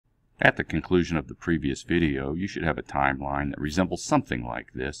At the conclusion of the previous video, you should have a timeline that resembles something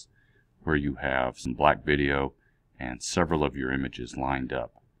like this, where you have some black video and several of your images lined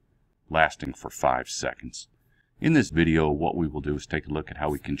up, lasting for 5 seconds. In this video, what we will do is take a look at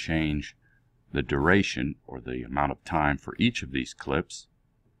how we can change the duration, or the amount of time, for each of these clips,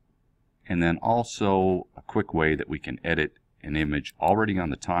 and then also a quick way that we can edit an image already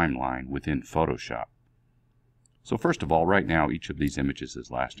on the timeline within Photoshop. So first of all, right now each of these images is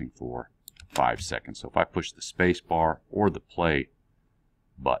lasting for 5 seconds. So if I push the space bar or the play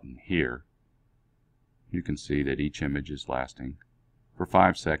button here, you can see that each image is lasting for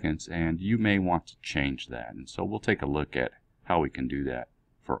 5 seconds, and you may want to change that. And so we'll take a look at how we can do that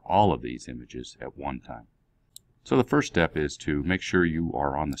for all of these images at one time. So the first step is to make sure you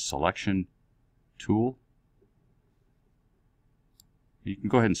are on the selection tool. You can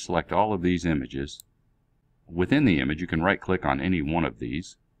go ahead and select all of these images. Within the image, you can right click on any one of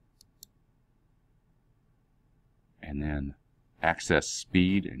these and then access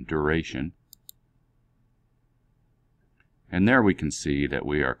speed and duration. And there we can see that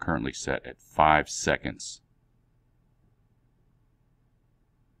we are currently set at 5 seconds.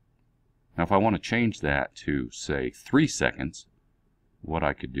 Now if I want to change that to, say, 3 seconds, what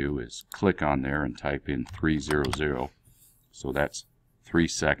I could do is click on there and type in 300. So that's 3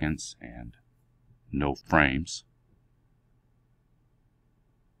 seconds and no frames.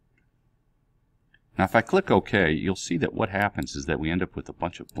 Now if I click OK, you'll see that what happens is that we end up with a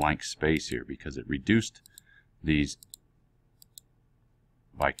bunch of blank space here because it reduced these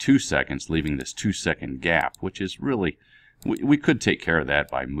by 2 seconds, leaving this 2-second gap, which is really, we could take care of that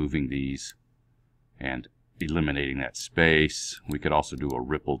by moving these and eliminating that space. We could also do a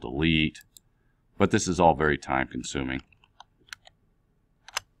ripple delete, but this is all very time consuming.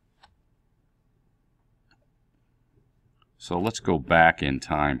 So let's go back in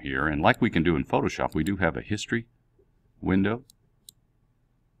time here, and like we can do in Photoshop, we do have a history window,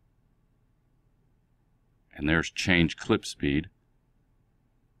 and there's change clip speed.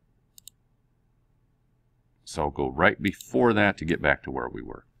 So I'll go right before that to get back to where we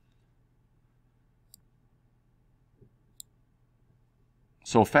were.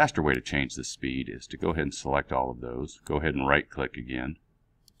 So a faster way to change the speed is to go ahead and select all of those. Go ahead and right click again.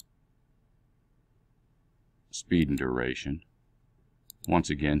 Speed and duration. Once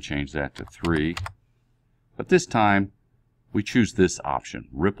again, change that to 3. But this time, we choose this option,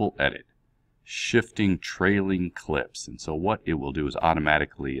 Ripple Edit, Shifting Trailing Clips. And so what it will do is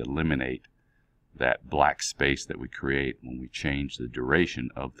automatically eliminate that black space that we create when we change the duration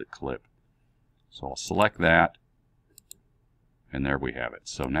of the clip. So I'll select that, and there we have it.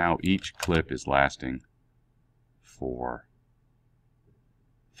 So now each clip is lasting for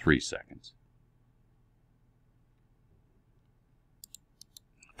 3 seconds.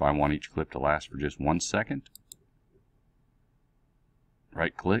 If I want each clip to last for just 1 second,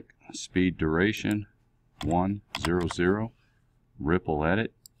 right click, speed duration 100, ripple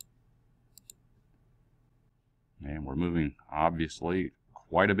edit, and we're moving obviously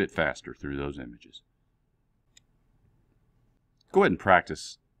quite a bit faster through those images. Go ahead and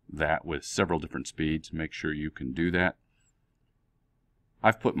practice that with several different speeds. Make sure you can do that.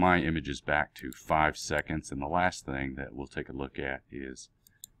 I've put my images back to 5 seconds, and the last thing that we'll take a look at is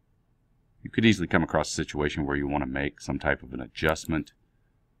you could easily come across a situation where you want to make some type of an adjustment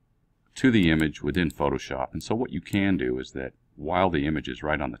to the image within Photoshop. And so what you can do is that while the image is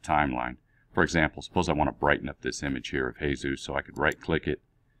right on the timeline, for example, suppose I want to brighten up this image here of Jesus, so I could right click it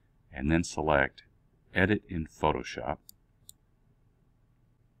and then select Edit in Photoshop.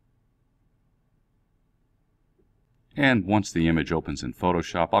 And once the image opens in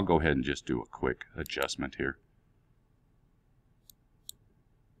Photoshop, I'll go ahead and just do a quick adjustment here.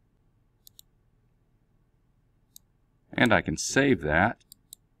 And I can save that,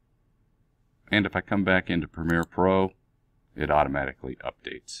 and if I come back into Premiere Pro, it automatically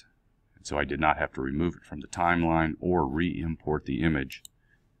updates. And so I did not have to remove it from the timeline or re-import the image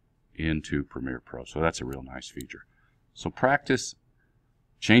into Premiere Pro. So that's a real nice feature. So practice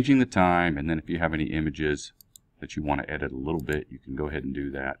changing the time, and then if you have any images that you want to edit a little bit, you can go ahead and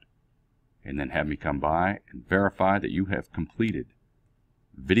do that. And then have me come by and verify that you have completed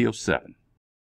video 7.